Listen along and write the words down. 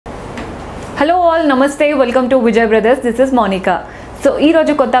Hello all, namaste, welcome to Vijay Brothers. This is Monica. So ఈ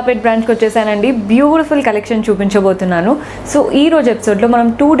రోజు కొత్తపేట్ బ్రాంచ్కి వచ్చేసానండి. బ్యూటిఫుల్ కలెక్షన్ చూపించబోతున్నాను. సో ఈ రోజు ఎపిసోడ్లో మనం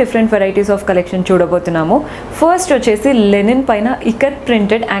 2 డిఫరెంట్ వెరైటీస్ ఆఫ్ కలెక్షన్ చూడబోతున్నాము. ఫస్ట్ వచ్చేసి లెనిన్ పైన ikat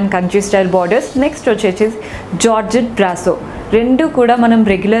printed and Kanchi style borders. Next వచ్చేసి జార్జెట్ బ్రాసో. రెండు కూడా మనం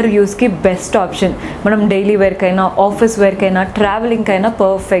రెగ్యులర్ యూస్కి బెస్ట్ ఆప్షన్. మనం డైలీ వేర్కైనా, ఆఫీస్ వేర్కైనా, ట్రావెలింగ్కి అయినా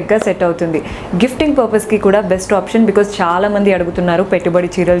పర్ఫెక్ట్గా సెట్ అవుతుంది. గిఫ్టింగ్ పర్పస్కి కూడా బెస్ట్ ఆప్షన్. బికాజ్ చాలామంది అడుగుతున్నారు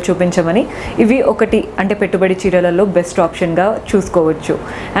పెట్టుబడి చీరలు చూపించమని. ఇవి ఒకటి అంటే పెట్టుబడి చీరలలో బెస్ట్ ఆప్షన్గా చూసుకోవచ్చు.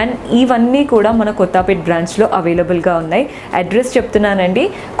 అండ్ ఇవన్నీ కూడా మన కొత్తపేట్ బ్రాంచ్లో అవైలబుల్గా ఉన్నాయి. అడ్రస్ చెప్తున్నానండి.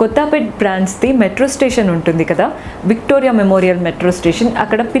 కొత్తపేట్ బ్రాంచ్ది మెట్రో స్టేషన్ ఉంటుంది కదా, విక్టోరియా మెమోరియల్ మెట్రో స్టేషన్.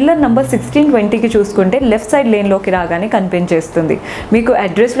 అక్కడ పిల్లర్ నెంబర్ 1620కి చూసుకుంటే లెఫ్ట్ సైడ్ లేన్లోకి రాగానే కనిపించేస్తుంది. మీకు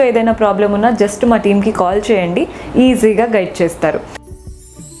అడ్రస్లో ఏదైనా ప్రాబ్లం ఉన్నా జస్ట్ మా టీమ్కి కాల్ చేయండి, ఈజీగా గైడ్ చేస్తారు.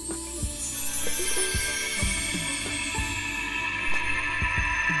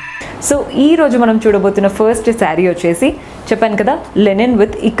 సో ఈరోజు మనం చూడబోతున్న ఫస్ట్ శారీ వచ్చేసి చెప్పాను కదా, లెనిన్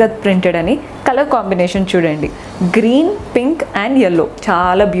విత్ ఇకత్ ప్రింటెడ్ అని. కలర్ కాంబినేషన్ చూడండి, గ్రీన్, పింక్ అండ్ ఎల్లో,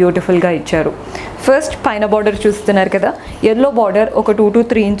 చాలా బ్యూటిఫుల్గా ఇచ్చారు. ఫస్ట్ పైన బార్డర్ చూస్తున్నారు కదా, ఎల్లో బార్డర్ ఒక 2 to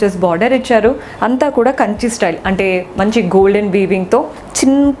 3 inches బార్డర్ ఇచ్చారు. అంతా కూడా కంచి స్టైల్ అంటే మంచి గోల్డెన్ వీవింగ్తో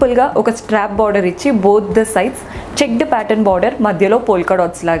సింపుల్గా ఒక స్ట్రాప్ బార్డర్ ఇచ్చి both the sides checked pattern border, మధ్యలో పోల్కా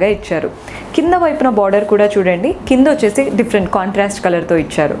డాట్స్ లాగా ఇచ్చారు. కింద వైపున బార్డర్ కూడా చూడండి, కింద వచ్చేసి డిఫరెంట్ కాంట్రాస్ట్ కలర్తో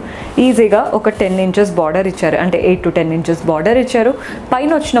ఇచ్చారు. ఈజీగా ఒక 10 inches బార్డర్ ఇచ్చారు, అంటే 8 to 10 inches బార్డర్ ఇచ్చారు.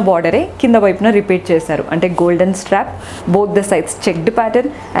 పైన వచ్చిన బార్డరే కింద వైపున రిపీట్ చేశారు, అంటే golden strap, both the sides checked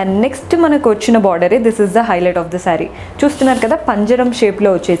pattern. And next మనకు వచ్చిన బార్డరే, this is the highlight of the sari. చూస్తున్నారు కదా, పంజరం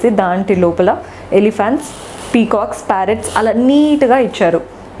షేప్లో వచ్చేసి దాంటి లోపల ఎలిఫెంట్స్, పీకాక్స్, ప్యారెట్స్ అలా నీట్గా ఇచ్చారు.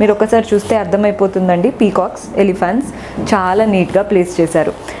 మీరు ఒకసారి చూస్తే అర్థమైపోతుందండి. పీకాక్స్, ఎలిఫెంట్స్ చాలా నీట్గా ప్లేస్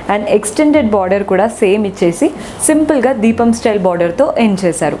చేశారు. అండ్ ఎక్స్టెండెడ్ బార్డర్ కూడా సేమ్ ఇచ్చేసి సింపుల్గా దీపం స్టైల్ బార్డర్తో ఎండ్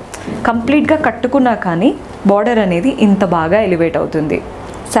చేశారు. కంప్లీట్గా కట్టుకున్నా కానీ బార్డర్ అనేది ఇంత బాగా ఎలివేట్ అవుతుంది.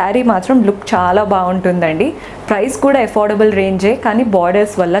 శారీ మాత్రం లుక్ చాలా బాగుంటుందండి. ప్రైస్ కూడా అఫోర్డబుల్ రేంజే, కానీ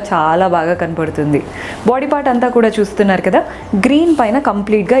బార్డర్స్ వల్ల చాలా బాగా కనపడుతుంది. బాడీ పార్ట్ అంతా కూడా చూస్తున్నారు కదా, గ్రీన్ పైన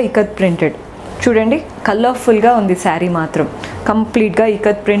కంప్లీట్గా ఇకత్ ప్రింటెడ్. చూడండి, కలర్ఫుల్గా ఉంది శారీ మాత్రం. కంప్లీట్గా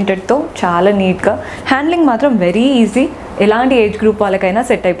ఇకత్ ప్రింటెడ్తో చాలా నీట్గా, హ్యాండ్లింగ్ మాత్రం వెరీ ఈజీ. ఎలాంటి ఏజ్ గ్రూప్ వాళ్ళకైనా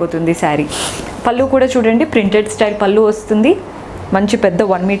సెట్ అయిపోతుంది శారీ. పళ్ళు కూడా చూడండి, ప్రింటెడ్ స్టైల్ పళ్ళు వస్తుంది. మంచి పెద్ద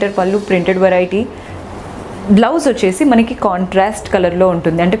 1 meter పళ్ళు, ప్రింటెడ్ వెరైటీ. బ్లౌజ్ వచ్చేసి మనకి కాంట్రాస్ట్ కలర్లో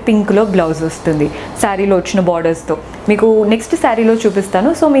ఉంటుంది, అంటే పింక్లో బ్లౌజ్ వస్తుంది శారీలో వచ్చిన బార్డర్స్తో. మీకు నెక్స్ట్ శారీలో చూపిస్తాను,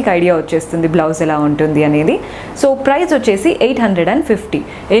 సో మీకు ఐడియా వచ్చేస్తుంది బ్లౌజ్ ఎలా ఉంటుంది అనేది. సో ప్రైస్ వచ్చేసి 850,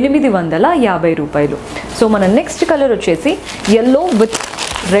 850 రూపాయలు. సో మన నెక్స్ట్ కలర్ వచ్చేసి yellow with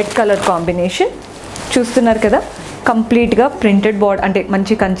red colour combination. చూస్తున్నారు కదా, కంప్లీట్గా ప్రింటెడ్ బార్డర్, అంటే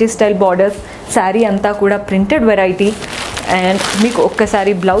మంచి కంచి స్టైల్ బార్డర్స్. శారీ అంతా కూడా ప్రింటెడ్ వెరైటీ. అండ్ మీకు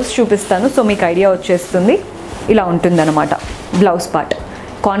ఒక్కసారి బ్లౌజ్ చూపిస్తాను, సో మీకు ఐడియా వచ్చేస్తుంది. ఇలా ఉంటుందన్నమాట బ్లౌజ్ పార్ట్.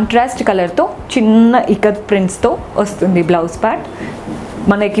 కాంట్రాస్ట్ కలర్తో చిన్న ఇకత్ ప్రింట్స్తో వస్తుంది బ్లౌజ్ పార్ట్.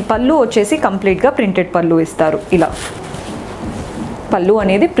 మనకి పళ్ళు వచ్చేసి కంప్లీట్గా ప్రింటెడ్ పళ్ళు ఇస్తారు. ఇలా పళ్ళు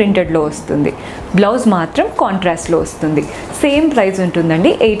అనేది ప్రింటెడ్లో వస్తుంది, బ్లౌజ్ మాత్రం కాంట్రాస్ట్లో వస్తుంది. సేమ్ ప్రైస్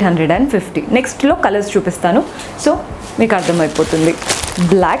ఉంటుందండి, 850. నెక్స్ట్లో కలర్స్ చూపిస్తాను, సో మీకు అర్థమైపోతుంది.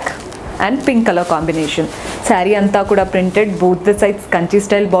 Black and pink colour combination. Sari అంతా కూడా printed, both the sides Kanchi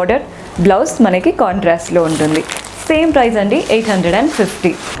style border, blouse మనకి కాంట్రాస్ట్లో ఉంటుంది. సేమ్ ప్రైస్ అండి,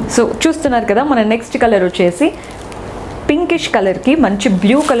 850. సో చూస్తున్నారు కదా, మన నెక్స్ట్ కలర్ వచ్చేసి పింకిష్ కలర్కి మంచి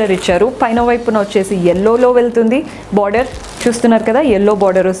బ్లూ కలర్ ఇచ్చారు. పైన వైపున వచ్చేసి ఎల్లోలో వెళ్తుంది బార్డర్. చూస్తున్నారు కదా, ఎల్లో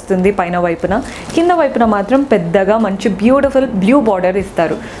బార్డర్ వస్తుంది పైన వైపున. కింద వైపున మాత్రం పెద్దగా మంచి బ్యూటిఫుల్ బ్లూ బార్డర్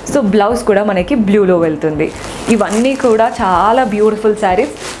ఇస్తారు. సో బ్లౌజ్ కూడా మనకి బ్లూలో వెళ్తుంది. ఇవన్నీ కూడా చాలా బ్యూటిఫుల్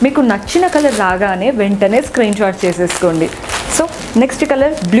శారీస్. మీకు నచ్చిన కలర్ రాగానే వెంటనే స్క్రీన్ షాట్ చేసేసుకోండి. So next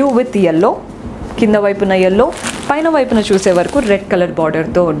colour blue with yellow. కింద వైపున ఎల్లో, పైన వైపున చూసే వరకు రెడ్ కలర్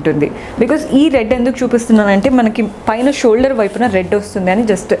బార్డర్తో ఉంటుంది. బికాజ్ ఈ రెడ్ ఎందుకు చూపిస్తున్నానంటే మనకి పైన షోల్డర్ వైపున రెడ్ వస్తుంది అని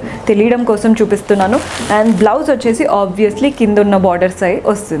జస్ట్ తెలియడం కోసం చూపిస్తున్నాను. అండ్ బ్లౌజ్ వచ్చేసి ఆబ్వియస్లీ కింద ఉన్న బార్డర్ సైడ్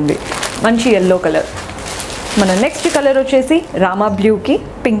వస్తుంది, మంచి ఎల్లో కలర్. మన నెక్స్ట్ కలర్ వచ్చేసి రామా బ్లూకి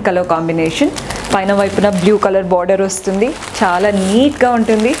పింక్ కలర్ కాంబినేషన్. పైన వైపున బ్లూ కలర్ బార్డర్ వస్తుంది, చాలా నీట్గా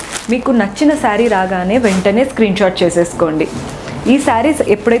ఉంటుంది. మీకు నచ్చిన శారీ రాగానే వెంటనే స్క్రీన్ షాట్ చేసేసుకోండి. ఈ శారీస్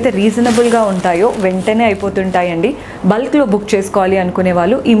ఎప్పుడైతే రీజనబుల్గా ఉంటాయో వెంటనే అయిపోతుంటాయండి. బల్క్లో బుక్ చేసుకోవాలి అనుకునే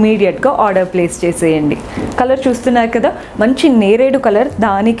వాళ్ళు ఇమీడియట్గా ఆర్డర్ ప్లేస్ చేసేయండి. కలర్ చూస్తున్నారు కదా, మంచి నేరేడు కలర్,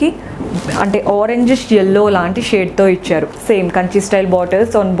 దానికి అంటే ఆరెంజిష్ ఎల్లో లాంటి షేడ్తో ఇచ్చారు. Same Kanchi style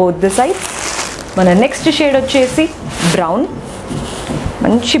borders on both the sides. మన నెక్స్ట్ షేడ్ వచ్చేసి బ్రౌన్,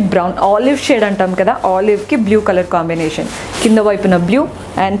 మంచి బ్రౌన్ ఆలివ్ షేడ్ అంటాం కదా, ఆలివ్కి బ్లూ కలర్ కాంబినేషన్. కింద వైపున బ్లూ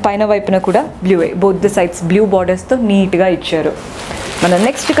అండ్ పైన వైపున కూడా blue, both the sides blue బార్డర్స్తో నీట్గా ఇచ్చారు. మన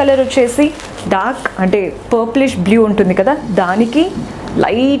నెక్స్ట్ కలర్ వచ్చేసి డార్క్ అంటే పర్ప్లిష్ బ్లూ ఉంటుంది కదా, దానికి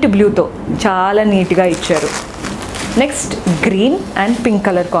లైట్ బ్లూతో చాలా నీట్గా ఇచ్చారు. Next green and pink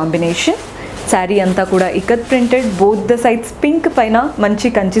colour combination. Sari అంతా కూడా ikat printed, both the sides pink పైన మంచి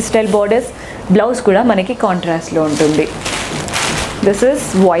కంచి స్టైల్ బార్డర్స్. బ్లౌజ్ కూడా మనకి కాంట్రాస్ట్లో ఉంటుంది. This is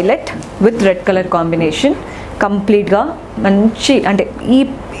violet with red colour combination. కంప్లీట్గా మంచి అంటే ఈ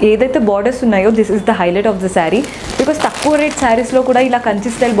ఏదైతే బార్డర్స్ ఉన్నాయో this is the highlight of the sari. Because తక్కువ రేట్ శారీస్లో కూడా ఇలా కంచి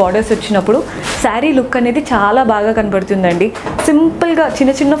స్టైల్ బార్డర్స్ వచ్చినప్పుడు శారీ లుక్ అనేది చాలా బాగా కనపడుతుందండి. సింపుల్గా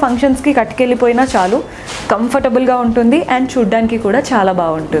చిన్న చిన్న ఫంక్షన్స్కి కట్టుకెళ్ళిపోయినా చాలు, కంఫర్టబుల్గా ఉంటుంది అండ్ చూడ్డానికి కూడా చాలా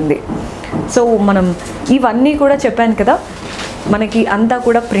బాగుంటుంది. సో మనం ఇవన్నీ కూడా చెప్పాను కదా, మనకి అంతా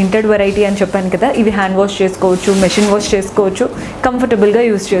కూడా ప్రింటెడ్ వెరైటీ అని చెప్పాను కదా. ఇవి హ్యాండ్ వాష్ చేసుకోవచ్చు, మెషిన్ వాష్ చేసుకోవచ్చు, కంఫర్టబుల్గా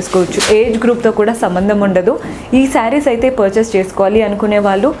యూస్ చేసుకోవచ్చు. ఏజ్ గ్రూప్తో కూడా సంబంధం ఉండదు. ఈ శారీస్ అయితే పర్చేస్ చేసుకోవాలి అనుకునే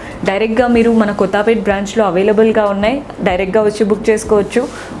వాళ్ళు డైరెక్ట్గా మీరు మన కొత్తపేట్ బ్రాంచ్లో అవైలబుల్గా ఉన్నాయి, డైరెక్ట్గా వచ్చి బుక్ చేసుకోవచ్చు.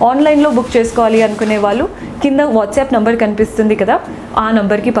 ఆన్లైన్లో బుక్ చేసుకోవాలి అనుకునే వాళ్ళు కింద వాట్సాప్ నెంబర్ కనిపిస్తుంది కదా, ఆ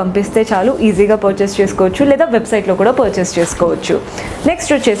నెంబర్కి పంపిస్తే చాలు, ఈజీగా పర్చేస్ చేసుకోవచ్చు. లేదా వెబ్సైట్లో కూడా పర్చేస్ చేసుకోవచ్చు.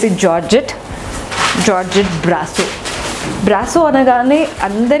 నెక్స్ట్ వచ్చేసి జార్జెట్ బ్రాసో. బ్రాసో అనగానే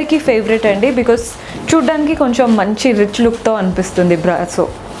అందరికీ ఫేవరెట్ అండి, బికాస్ చూడ్డానికి కొంచెం మంచి రిచ్ లుక్తో అనిపిస్తుంది బ్రాసో.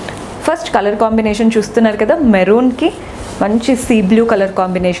 ఫస్ట్ కలర్ కాంబినేషన్ చూస్తున్నారు కదా, మెరూన్కి మంచి సీ బ్లూ కలర్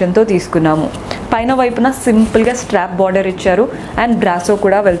కాంబినేషన్తో తీసుకున్నాము. పైన వైపున సింపుల్గా స్ట్రాప్ బార్డర్ ఇచ్చారు అండ్ బ్రాసో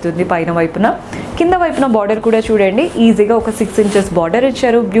కూడా వెళ్తుంది పైన వైపున. కింద వైపున బార్డర్ కూడా చూడండి, ఈజీగా ఒక 6 inches బార్డర్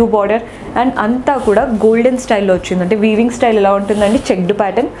ఇచ్చారు, బ్లూ బార్డర్. అండ్ అంతా కూడా గోల్డెన్ స్టైల్లో వచ్చింది. అంటే వీవింగ్ స్టైల్ ఎలా ఉంటుందండి, చెక్డ్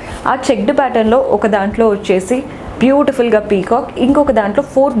ప్యాటర్న్. ఆ చెక్డ్ ప్యాటర్న్లో ఒక దాంట్లో వచ్చేసి బ్యూటిఫుల్గా పీకాక్, ఇంకొక దాంట్లో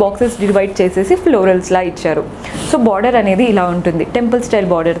 4 boxes డివైడ్ చేసేసి ఫ్లోరల్స్లా ఇచ్చారు. సో బార్డర్ అనేది ఇలా ఉంటుంది, టెంపుల్ స్టైల్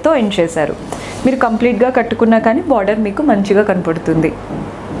బార్డర్తో ఎండ్ చేశారు. మీరు కంప్లీట్గా కట్టుకున్నా కానీ బార్డర్ మీకు మంచిగా కనపడుతుంది.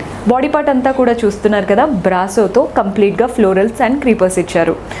 బాడీ పార్ట్ అంతా కూడా చూస్తున్నారు కదా, బ్రాసోతో కంప్లీట్గా ఫ్లోరల్స్ అండ్ క్రీపర్స్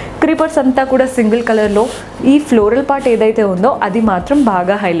ఇచ్చారు. క్రీపర్స్ అంతా కూడా సింగిల్ కలర్లో, ఈ ఫ్లోరల్ పార్ట్ ఏదైతే ఉందో అది మాత్రం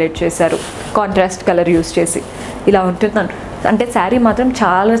బాగా హైలైట్ చేశారు కాంట్రాస్ట్ కలర్ యూస్ చేసి. ఇలా ఉంటున్నాను అంటే శారీ మాత్రం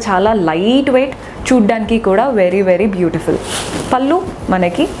చాలా చాలా లైట్ వెయిట్, చూడ్డానికి కూడా వెరీ వెరీ బ్యూటిఫుల్. పళ్ళు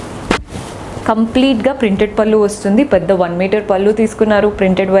మనకి కంప్లీట్గా ప్రింటెడ్ పళ్ళు వస్తుంది. పెద్ద 1 meter పళ్ళు తీసుకున్నారు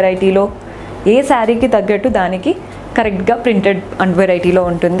ప్రింటెడ్ వెరైటీలో. ఏ శారీకి తగ్గట్టు దానికి కరెక్ట్గా ప్రింటెడ్ అండ్ వెరైటీలో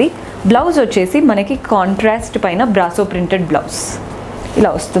ఉంటుంది. బ్లౌజ్ వచ్చేసి మనకి కాంట్రాస్ట్ పైన బ్రాసో ప్రింటెడ్ బ్లౌజ్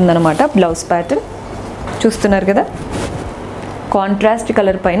ఇలా వస్తుందన్నమాట. బ్లౌజ్ ప్యాటర్న్ చూస్తున్నారు కదా, కాంట్రాస్ట్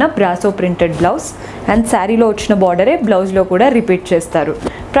కలర్ పైన బ్రాసో ప్రింటెడ్ బ్లౌజ్ అండ్ శారీలో వచ్చిన బార్డరే బ్లౌజ్లో కూడా రిపీట్ చేస్తారు.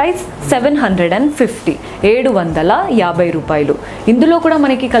 ప్రైస్ 750, 750 రూపాయలు. ఇందులో కూడా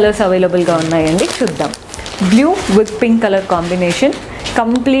మనకి కలర్స్ అవైలబుల్గా ఉన్నాయండి, చూద్దాం. Blue with pink colour combination,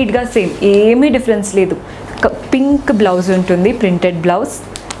 కంప్లీట్గా సేమ్, ఏమీ డిఫరెన్స్ లేదు. పింక్ బ్లౌజ్ ఉంటుంది, ప్రింటెడ్ బ్లౌజ్.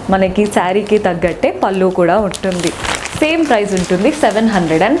 మనకి శారీకి తగ్గట్టే పళ్ళు కూడా ఉంటుంది. సేమ్ ప్రైస్ ఉంటుంది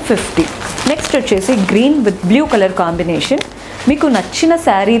 750. నెక్స్ట్ వచ్చేసి green with blue colour combination. మీకు నచ్చిన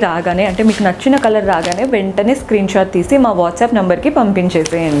శారీ రాగానే అంటే మీకు నచ్చిన కలర్ రాగానే వెంటనే స్క్రీన్ షాట్ తీసి మా వాట్సాప్ నెంబర్కి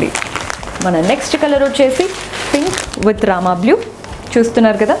పంపించేసేయండి. మన నెక్స్ట్ కలర్ వచ్చేసి పింక్ విత్ రామా బ్లూ.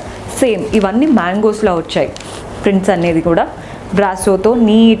 చూస్తున్నారు కదా, సేమ్ ఇవన్నీ మ్యాంగోస్లో వచ్చాయి ప్రింట్స్ అనేది కూడా. బ్రాసోతో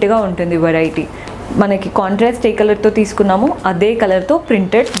నీట్గా ఉంటుంది వెరైటీ. మనకి కాంట్రాస్ట్ ఏ కలర్తో తీసుకున్నామో అదే కలర్తో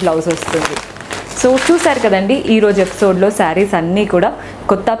ప్రింటెడ్ బ్లౌజ్ వస్తుంది. సో చూసారు కదండి, ఈరోజు ఎపిసోడ్లో శారీస్ అన్నీ కూడా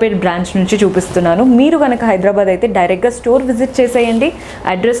కొత్తపేట్ బ్రాంచ్ నుంచి చూపిస్తున్నాను. మీరు కనుక హైదరాబాద్ అయితే డైరెక్ట్గా స్టోర్ విజిట్ చేసేయండి.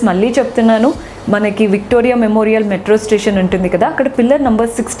 అడ్రస్ మళ్ళీ చెప్తున్నాను, మనకి విక్టోరియా మెమోరియల్ మెట్రో స్టేషన్ ఉంటుంది కదా, అక్కడ పిల్లర్ నెంబర్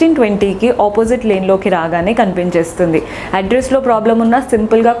 1620కి ఆపోజిట్ లేన్లోకి రాగానే కనిపించేస్తుంది. అడ్రస్లో ప్రాబ్లం ఉన్నా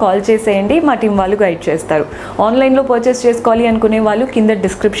సింపుల్గా కాల్ చేసేయండి, మా టీం వాళ్ళు గైడ్ చేస్తారు. ఆన్లైన్లో పర్చేస్ చేసుకోవాలి అనుకునే వాళ్ళు కింద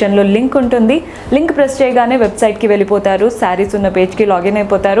డిస్క్రిప్షన్లో లింక్ ఉంటుంది, లింక్ ప్రెస్ చేయగానే వెబ్సైట్కి వెళ్ళిపోతారు, శారీస్ ఉన్న పేజ్కి లాగిన్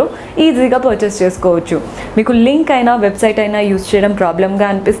అయిపోతారు, ఈజీగా పర్చేస్ చేసుకోవచ్చు. మీకు లింక్ అయినా వెబ్సైట్ అయినా యూజ్ చేయడం ప్రాబ్లంగా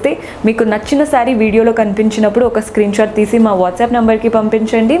అనిపిస్తే మీకు నచ్చిన శారీ వీడియోలో కనిపించినప్పుడు ఒక స్క్రీన్ షాట్ తీసి మా వాట్సాప్ నెంబర్కి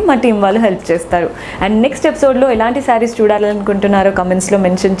పంపించండి, మా టీం వాళ్ళు హెల్ప్ చేస్తారు. అండ్ నెక్స్ట్ ఎపిసోడ్లో ఎలాంటి శారీస్ చూడాలనుకుంటున్నారో కమెంట్స్లో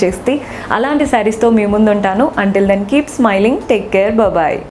మెన్షన్ చేస్తే అలాంటి శారీస్తో మీ ముందు ఉంటాను. Until then keep smiling, take care, bye.